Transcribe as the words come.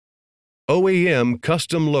OEM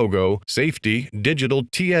Custom Logo Safety Digital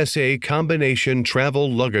TSA Combination Travel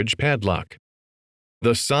Luggage Padlock.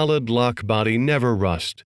 The solid lock body never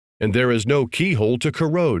rusts, and there is no keyhole to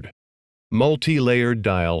corrode. Multi-layered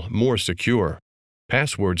dial more secure.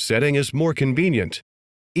 Password setting is more convenient.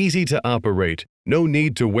 Easy to operate, no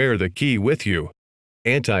need to wear the key with you.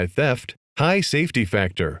 Anti-theft, high safety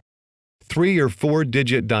factor. 3 or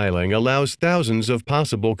 4-digit dialing allows thousands of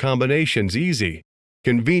possible combinations easy.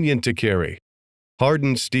 Convenient to carry.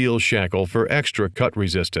 Hardened steel shackle for extra cut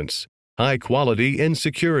resistance. High quality and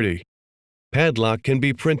security. Padlock can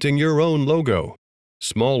be printing your own logo.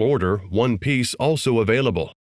 Small order, one piece also available.